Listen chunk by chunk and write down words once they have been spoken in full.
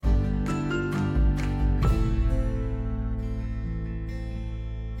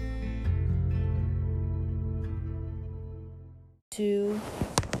to...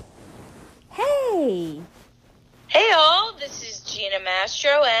 Hey! Hey all, this is Gina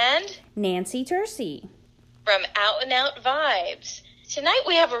Mastro and Nancy Tercy from Out and Out Vibes. Tonight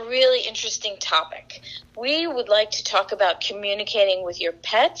we have a really interesting topic. We would like to talk about communicating with your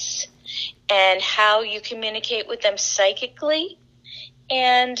pets and how you communicate with them psychically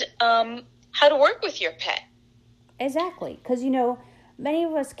and how to work with your pet. Exactly, because many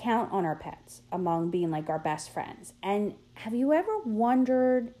of us count on our pets among being like our best friends. And have you ever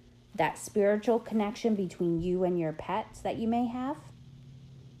wondered that spiritual connection between you and your pets that you may have?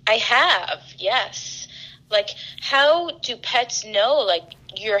 I have, yes. Like, how do pets know, like,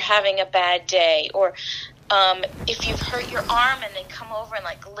 you're having a bad day? Or if you've hurt your arm and they come over and,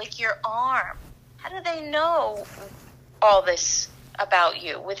 like, lick your arm. How do they know all this about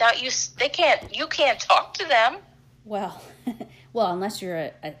you? Without you, you can't talk to them. Well, unless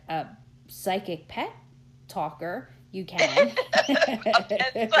you're a psychic pet talker, you can.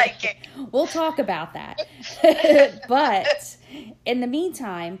 Psychic. We'll talk about that. But in the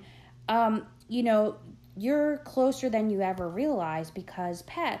meantime, you're closer than you ever realize because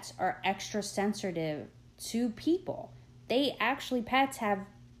pets are extra sensitive to people. Pets have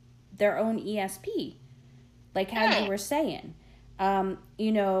their own ESP, like how you were saying.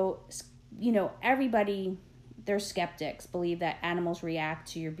 Everybody, they're skeptics, believe that animals react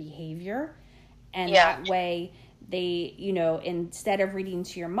to your behavior. And that way they, instead of reading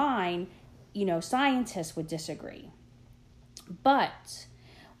to your mind, scientists would disagree. But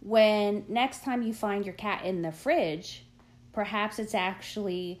when next time you find your cat in the fridge, perhaps it's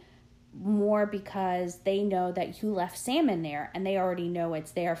actually more because they know that you left salmon there and they already know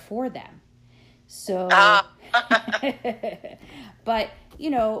it's there for them. So, but,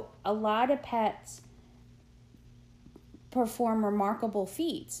 a lot of pets perform remarkable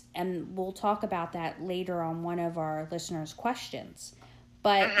feats, and we'll talk about that later on one of our listeners' questions.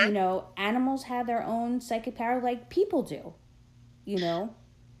 But, animals have their own psychic power like people do,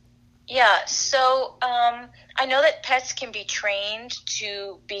 Yeah, so I know that pets can be trained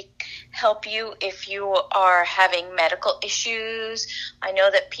to help you if you are having medical issues. I know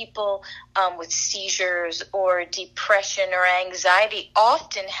that people with seizures or depression or anxiety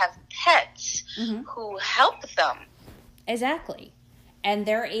often have pets who help them. Exactly. And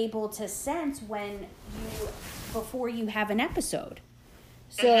they're able to sense before you have an episode.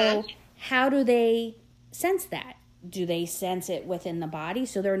 So how do they sense that? Do they sense it within the body?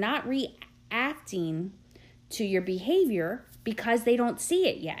 So they're not reacting to your behavior because they don't see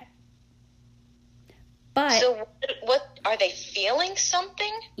it yet. But so what are they feeling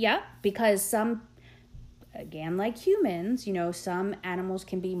something? Yeah, because some, again, like humans, some animals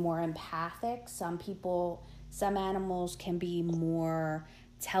can be more empathic. Some animals can be more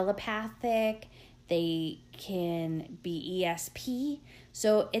telepathic. They can be ESP.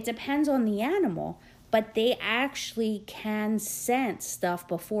 So it depends on the animal, but they actually can sense stuff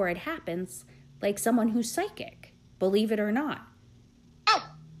before it happens, like someone who's psychic, believe it or not. Oh,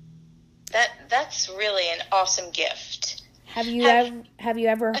 that's really an awesome gift. Have you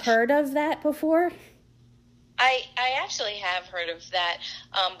ever heard of that before? I actually have heard of that,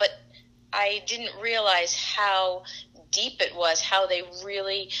 but I didn't realize how deep it was, how they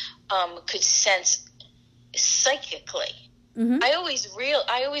really could sense psychically. I always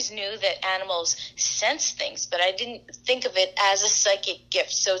knew that animals sense things, but I didn't think of it as a psychic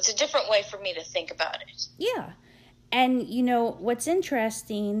gift. So it's a different way for me to think about it. Yeah. And, what's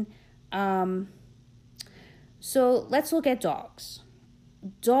interesting, so let's look at dogs.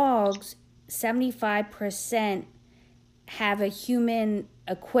 Dogs, 75% have a human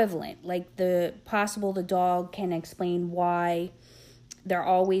equivalent. Like the dog can explain why they're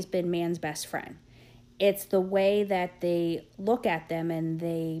always been man's best friend. It's the way that they look at them and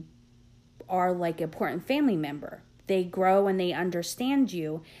they are like an important family member. They grow and they understand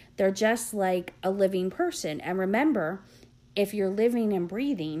you. They're just like a living person. And remember, if you're living and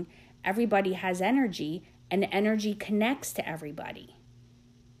breathing, everybody has energy and energy connects to everybody.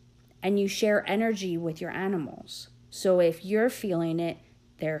 And you share energy with your animals. So if you're feeling it,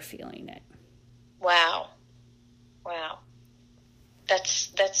 they're feeling it. Wow.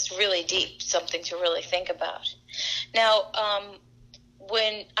 That's really deep, something to really think about. Now,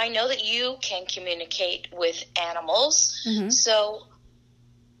 when I know that you can communicate with animals, so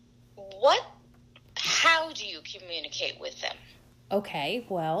how do you communicate with them? Okay,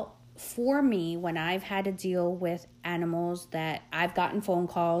 well, for me, when I've had to deal with animals that I've gotten phone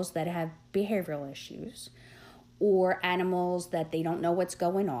calls that have behavioral issues or animals that they don't know what's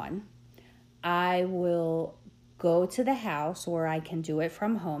going on, I will go to the house, or I can do it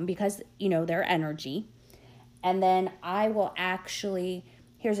from home because, their energy, And then I will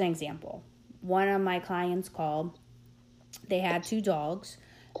here's an example. One of my clients called. They had 2 dogs.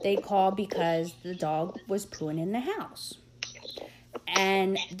 They called because the dog was pooing in the house.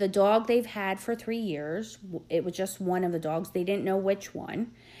 And the dog they've had for 3 years, it was just one of the dogs. They didn't know which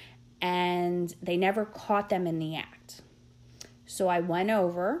one. And they never caught them in the act. So I went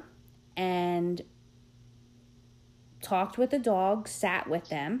over and talked with the dog, sat with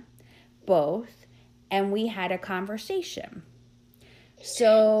them both, and we had a conversation.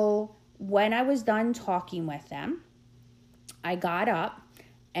 So when I was done talking with them, I got up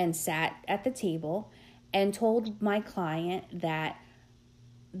and sat at the table and told my client that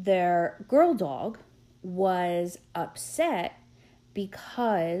their girl dog was upset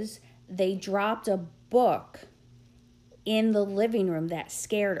because they dropped a book in the living room that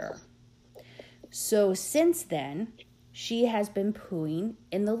scared her. So since then, she has been pooing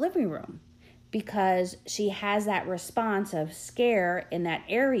in the living room because she has that response of scare in that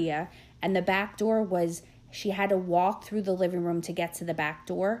area, and the back door she had to walk through the living room to get to the back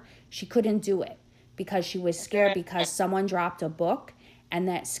door. She couldn't do it because she was scared because someone dropped a book, and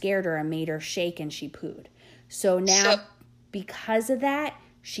that scared her and made her shake, and she pooed. So now, because of that,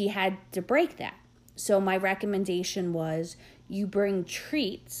 she had to break that. So my recommendation was you bring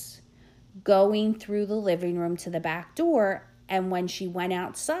treats going through the living room to the back door, and when she went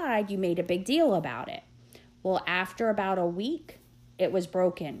outside, you made a big deal about it. Well, after about a week, it was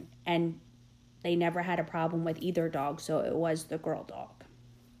broken, and they never had a problem with either dog, so it was the girl dog.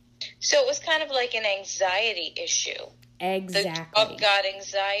 So it was kind of like an anxiety issue. Exactly. The dog got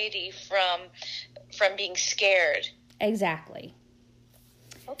anxiety from being scared. Exactly.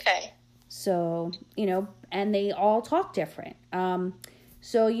 Okay. So, and they all talk different.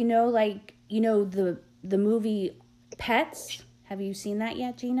 So, the movie Pets. Have you seen that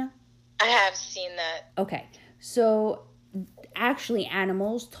yet, Gina? I have seen that. Okay. So, actually,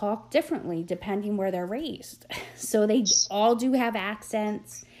 animals talk differently depending where they're raised. So, they all do have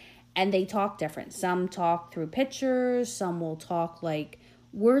accents, and they talk different. Some talk through pictures. Some will talk like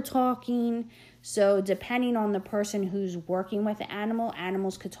we're talking. So depending on the person who's working with the animal,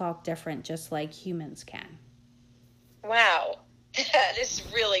 animals could talk different, just like humans can. Wow, that is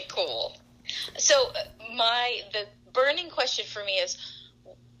really cool. So the burning question for me is,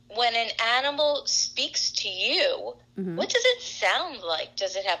 when an animal speaks to you, what does it sound like?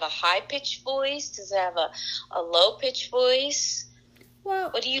 Does it have a high-pitched voice? Does it have a low-pitched voice?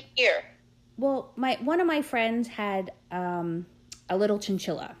 Well, what do you hear? Well, one of my friends had a little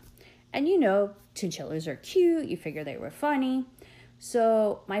chinchilla. And chinchillas are cute. You figure they were funny.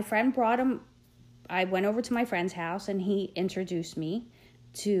 So my friend brought him. I went over to my friend's house and he introduced me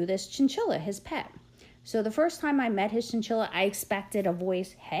to this chinchilla, his pet. So the first time I met his chinchilla, I expected a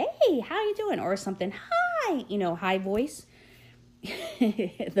voice, "Hey, how you doing?" or something, "Hi," high voice.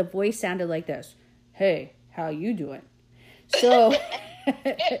 The voice sounded like this, "Hey, how you doing?" So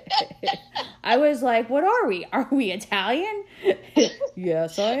I was like, what are we? Are we Italian?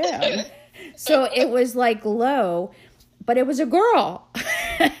 Yes, I am. So it was like low, but it was a girl.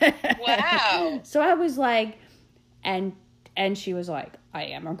 Wow. So I was like, and she was like, I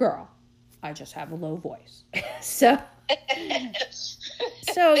am a girl. I just have a low voice. So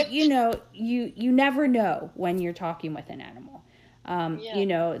you never know when you're talking with an animal.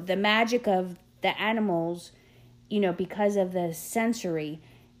 The magic of the animals, because of the sensory,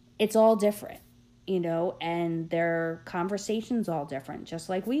 it's all different, and their conversation's all different, just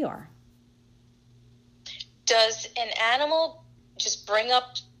like we are. Does an animal just bring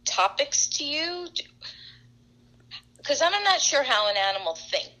up topics to you? Because I'm not sure how an animal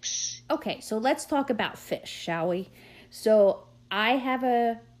thinks. Okay, so let's talk about fish, shall we? So I have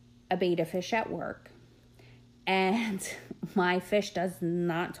a betta fish at work, and my fish does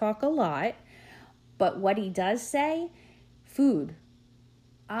not talk a lot, but what he does say, food.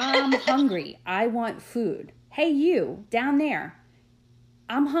 I'm hungry. I want food. Hey, you, down there.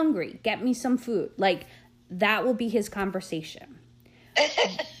 I'm hungry. Get me some food. Like, that will be his conversation.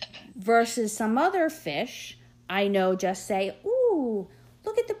 Versus some other fish, I know just say, ooh,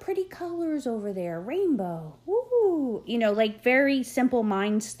 look at the pretty colors over there. Rainbow. Ooh. Like very simple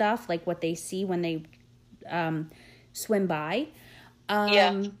mind stuff, like what they see when they swim by.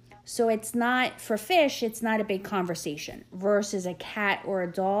 So it's not, for fish, it's not a big conversation. Versus a cat or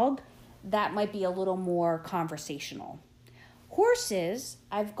a dog, that might be a little more conversational. Horses,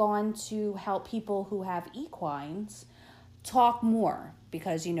 I've gone to help people who have equines talk more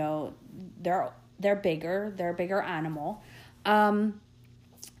because, they're bigger, they're a bigger animal.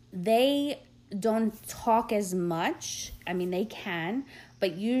 They don't talk as much. I mean, they can,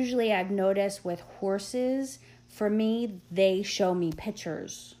 but usually I've noticed with horses, for me, they show me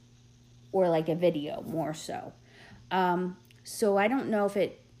pictures or like a video more so. So I don't know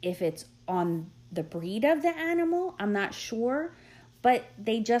if it's on the breed of the animal. I'm not sure, but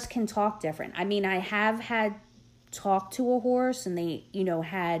they just can talk different. I mean, I have had talked to a horse and they,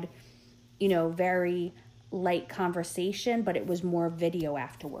 had, very light conversation, but it was more video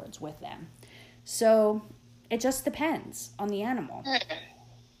afterwards with them. So it just depends on the animal.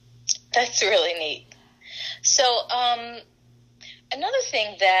 That's really neat. So another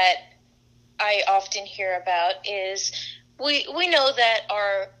thing that I often hear about is we know that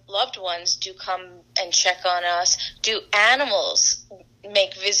our loved ones do come and check on us. Do animals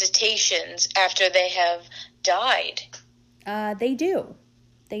make visitations after they have died? They do.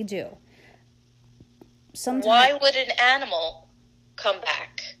 They do. Sometimes, why would an animal come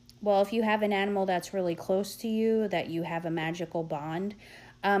back? Well, if you have an animal that's really close to you, that you have a magical bond,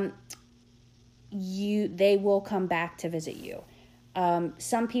 they will come back to visit you.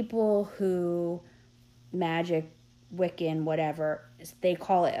 Some people who magic, Wiccan, whatever, they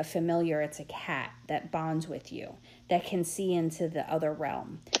call it a familiar. It's a cat that bonds with you, that can see into the other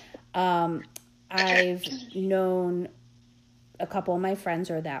realm. I've known a couple of my friends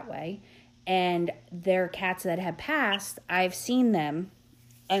are that way, and their cats that have passed, I've seen them,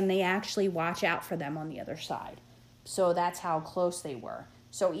 and they actually watch out for them on the other side. So that's how close they were.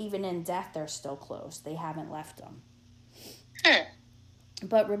 So even in death, they're still close. They haven't left them.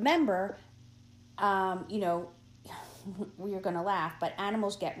 But remember, you're going to laugh, but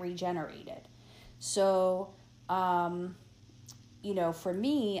animals get regenerated. So, for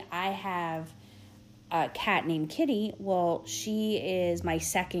me, I have a cat named Kitty. Well, she is my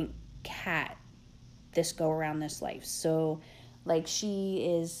second cat this go around this life. So, she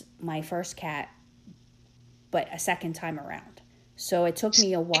is my first cat, but a second time around. So it took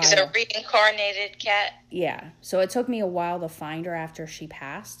me a while. Is it a reincarnated cat? Yeah. So it took me a while to find her after she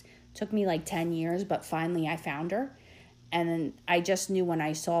passed. It took me 10 years, but finally I found her. And then I just knew when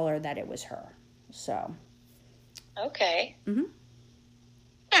I saw her that it was her. So. Okay. Mm-hmm.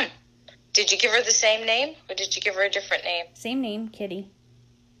 Did you give her the same name, or did you give her a different name? Same name, Kitty.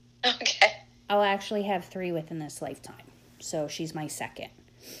 Okay. I'll actually have 3 within this lifetime. So she's my second.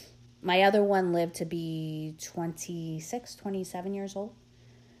 My other one lived to be 26, 27 years old.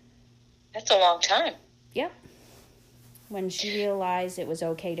 That's a long time. Yep. When she realized it was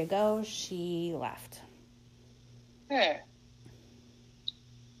okay to go, she left.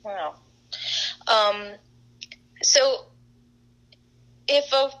 Wow. So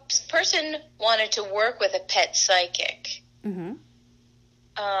if a person wanted to work with a pet psychic, mm-hmm.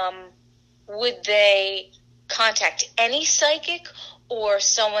 Would they contact any psychic or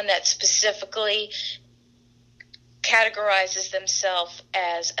someone that specifically categorizes themselves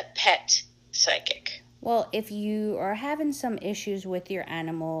as a pet psychic? Well, if you are having some issues with your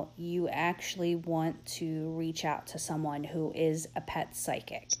animal, you actually want to reach out to someone who is a pet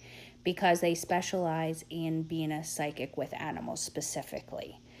psychic, because they specialize in being a psychic with animals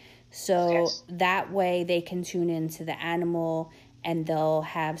specifically. So that way they can tune into the animal and they'll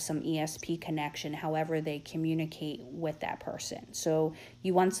have some ESP connection, however they communicate with that person. So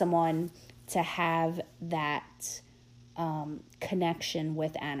you want someone to have that connection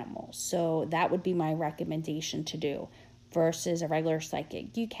with animals. So that would be my recommendation to do versus a regular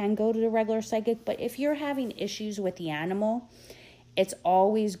psychic. You can go to the regular psychic, but if you're having issues with the animal, it's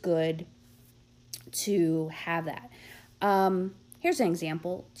always good to have that. Here's an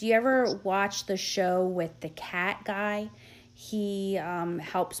example. Do you ever watch the show with the cat guy? He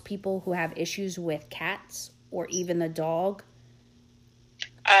helps people who have issues with cats or even the dog.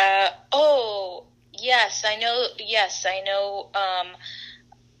 Yes, I know.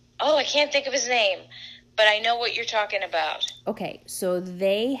 I can't think of his name, but I know what you're talking about. Okay, so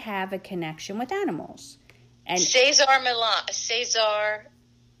they have a connection with animals. And Cesar Millan. Cesar.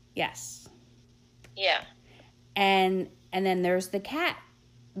 Yes. Yeah. And then there's the cat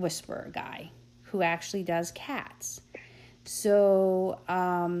whisperer guy who actually does cats. So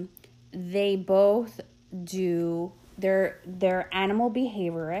they both do, they're animal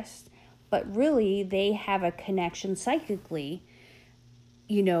behaviorists, but really they have a connection psychically,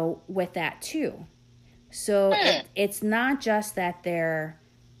 with that too. So it's not just that they're,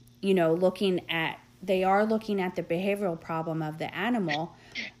 looking at the behavioral problem of the animal,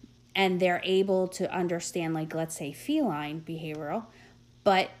 and they're able to understand, let's say feline behavioral,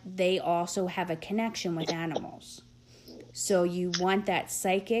 but they also have a connection with animals. So you want that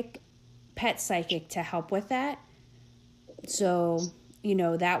pet psychic to help with that. So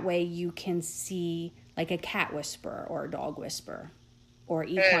that way you can see like a cat whisperer or a dog whisperer or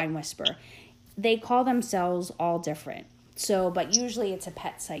equine whisperer. They call themselves all different. So, but usually it's a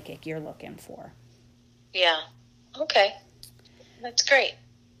pet psychic you're looking for. Yeah. Okay. That's great.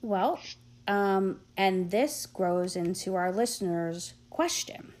 Well, and this grows into our listeners'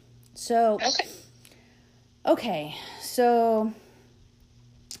 question. So, okay. So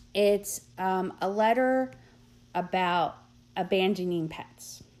it's a letter about abandoning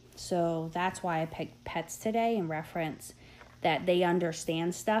pets. So that's why I picked pets today in reference that they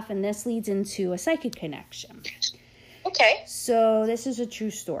understand stuff. And this leads into a psychic connection. Okay. So this is a true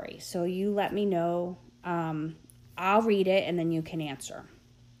story. So you let me know. I'll read it and then you can answer.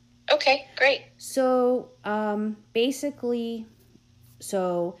 Okay, great. So basically,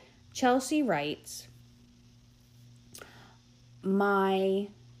 Chelsea writes, my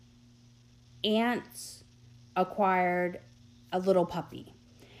aunts acquired a little puppy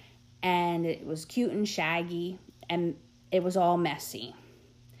and it was cute and shaggy and it was all messy.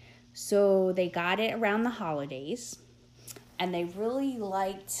 So they got it around the holidays and they really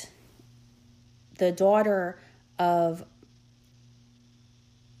liked the daughter of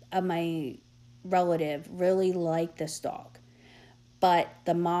my relative really liked this dog, but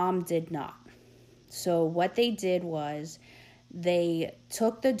the mom did not. So what they did was they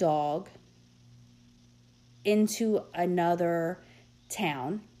took the dog into another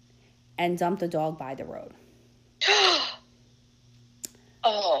town and dumped the dog by the road.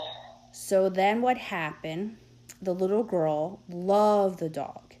 Oh. So then what happened, the little girl loved the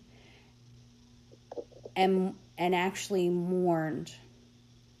dog and actually mourned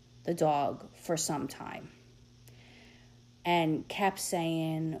the dog for some time and kept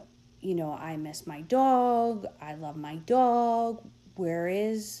saying, I miss my dog. I love my dog. Where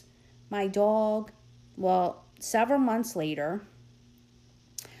is my dog? Well, several months later,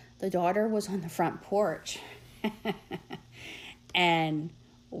 the daughter was on the front porch. And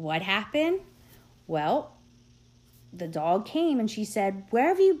what happened? Well, the dog came and she said, where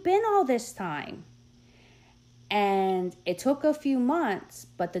have you been all this time? And it took a few months,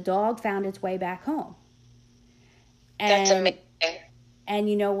 but the dog found its way back home. And, that's amazing. And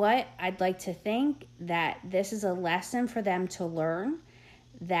you know what? I'd like to think that this is a lesson for them to learn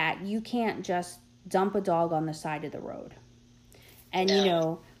that you can't just dump a dog on the side of the road. And,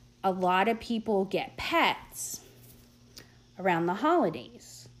 No. A lot of people get pets around the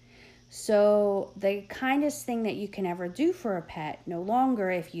holidays. So the kindest thing that you can ever do for a pet, no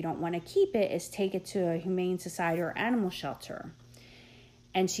longer if you don't want to keep it, is take it to a humane society or animal shelter.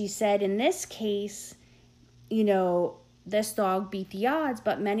 And she said in this case, this dog beat the odds,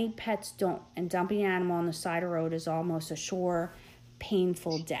 but many pets don't. And dumping an animal on the side of the road is almost a sure,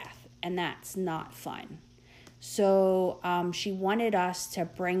 painful death. And that's not fun. So she wanted us to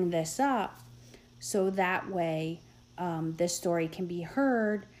bring this up so that way this story can be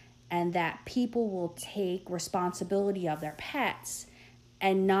heard and that people will take responsibility of their pets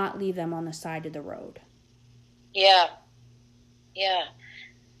and not leave them on the side of the road. Yeah. Yeah.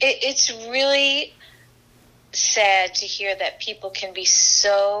 It's really sad to hear that people can be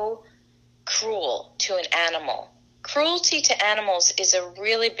so cruel to an animal. Cruelty to animals is a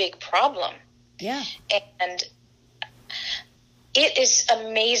really big problem. Yeah. And it is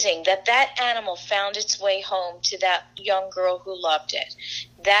amazing that animal found its way home to that young girl who loved it.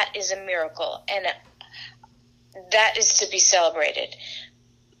 That is a miracle, and that is to be celebrated.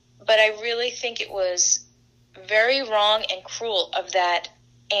 But I really think it was very wrong and cruel of that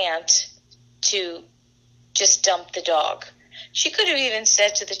aunt to just dump the dog. She could have even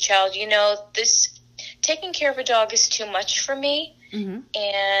said to the child, this taking care of a dog is too much for me,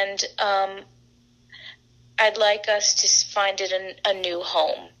 and I'd like us to find it a new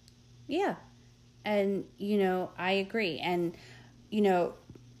home. Yeah. And, I agree. And,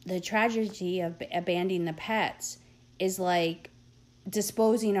 the tragedy of abandoning the pets is like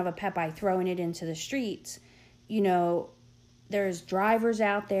disposing of a pet by throwing it into the streets. There's drivers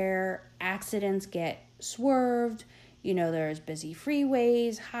out there, accidents get swerved, there's busy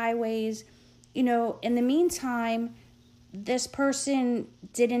freeways, highways. In the meantime, this person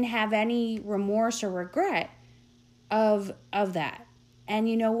didn't have any remorse or regret of that. And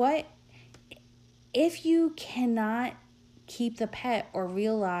you know what? If you cannot keep the pet or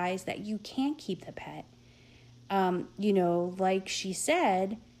realize that you can't keep the pet, like she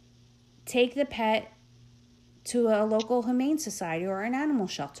said, take the pet to a local humane society or an animal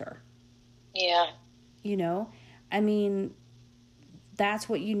shelter. Yeah. That's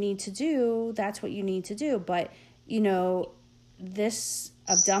what you need to do. That's what you need to do. But, this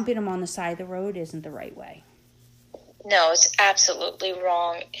of dumping them on the side of the road isn't the right way. No, it's absolutely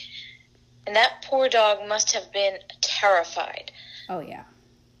wrong. And that poor dog must have been terrified. Oh, yeah.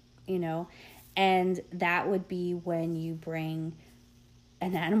 And that would be when you bring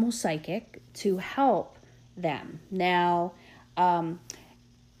an animal psychic to help them. Now,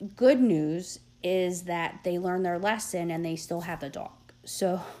 good news is that they learned their lesson and they still have the dog.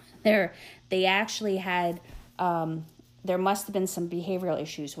 So they actually had, there must have been some behavioral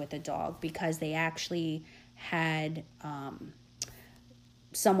issues with the dog, because they actually had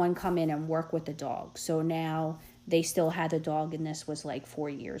someone come in and work with the dog. So now they still had the dog, and this was like 4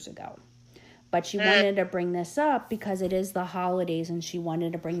 years ago. But she wanted to bring this up because it is the holidays, and she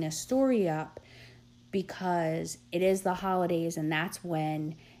wanted to bring this story up because it is the holidays, and that's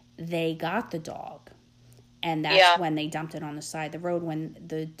when they got the dog. And that's when they dumped it on the side of the road, when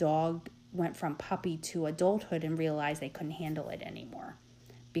the dog went from puppy to adulthood and realized they couldn't handle it anymore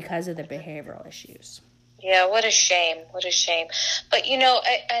because of the behavioral issues. Yeah, what a shame. What a shame. But,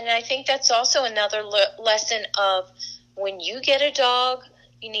 I think that's also another lesson of when you get a dog,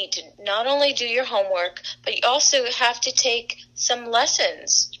 you need to not only do your homework, but you also have to take some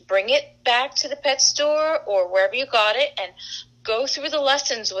lessons. Bring it back to the pet store or wherever you got it and go through the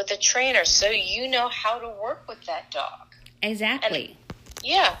lessons with a trainer so you know how to work with that dog. Exactly.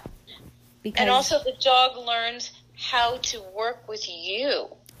 And also the dog learns how to work with you.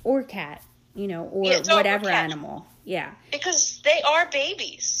 Or cat, or whatever animal. Yeah. Because they are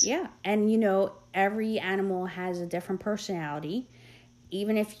babies. Yeah. And, every animal has a different personality.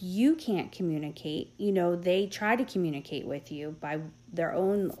 Even if you can't communicate, they try to communicate with you by their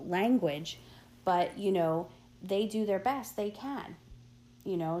own language. But, they do their best they can.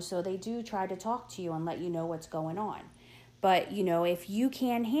 So they do try to talk to you and let you know what's going on. But, if you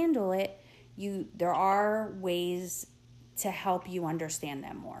can't handle it, there are ways to help you understand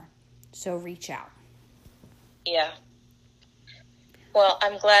them more. So reach out. Yeah. Well,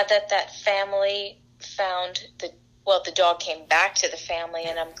 I'm glad that family found the dog came back to the family,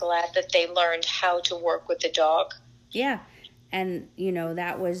 and I'm glad that they learned how to work with the dog. Yeah. And,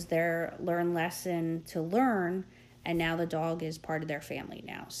 that was their learn lesson to learn. And now the dog is part of their family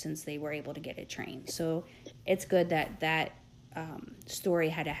now, since they were able to get it trained. So it's good that story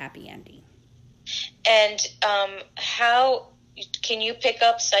had a happy ending. And how can you pick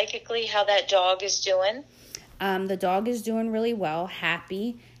up psychically how that dog is doing? The dog is doing really well,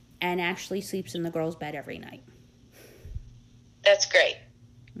 happy, and actually sleeps in the girl's bed every night. That's great.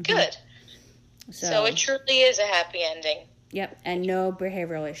 Mm-hmm. Good. So it truly is a happy ending. Yep, and no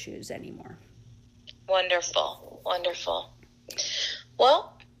behavioral issues anymore. Wonderful, wonderful.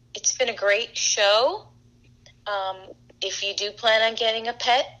 Well, it's been a great show. If you do plan on getting a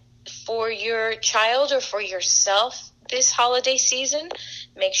pet for your child or for yourself this holiday season,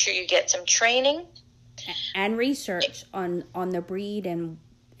 make sure you get some training. And research on the breed and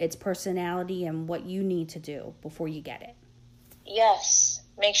its personality and what you need to do before you get it. Yes.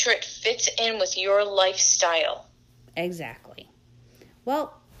 Make sure it fits in with your lifestyle. Exactly.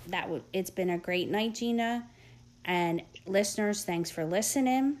 Well, it's been a great night, Gina. And listeners, thanks for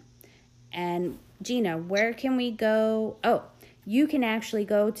listening. And Gina, where can we go? Oh, you can actually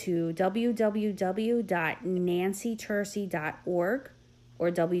go to www.nancytursi.org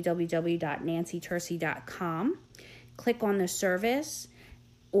or www.nancytursi.com. Click on the service,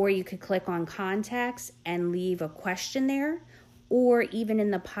 or you could click on contacts and leave a question there. Or even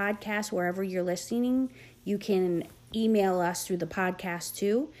in the podcast, wherever you're listening, you can email us through the podcast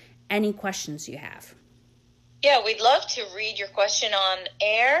too, any questions you have. Yeah, we'd love to read your question on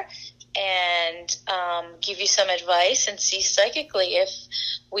air and give you some advice and see psychically if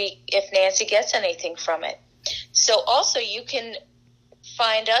Nancy gets anything from it. So also you can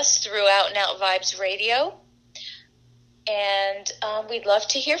find us through Out and Out Vibes Radio, and we'd love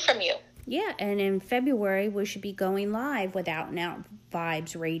to hear from you. Yeah, and in February, we should be going live with Out and Out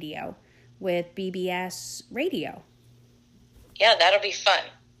Vibes Radio with BBS Radio. Yeah, that'll be fun.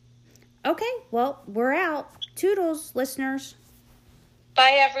 Okay, well, we're out. Toodles, listeners.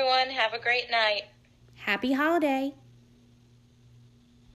 Bye, everyone. Have a great night. Happy holiday.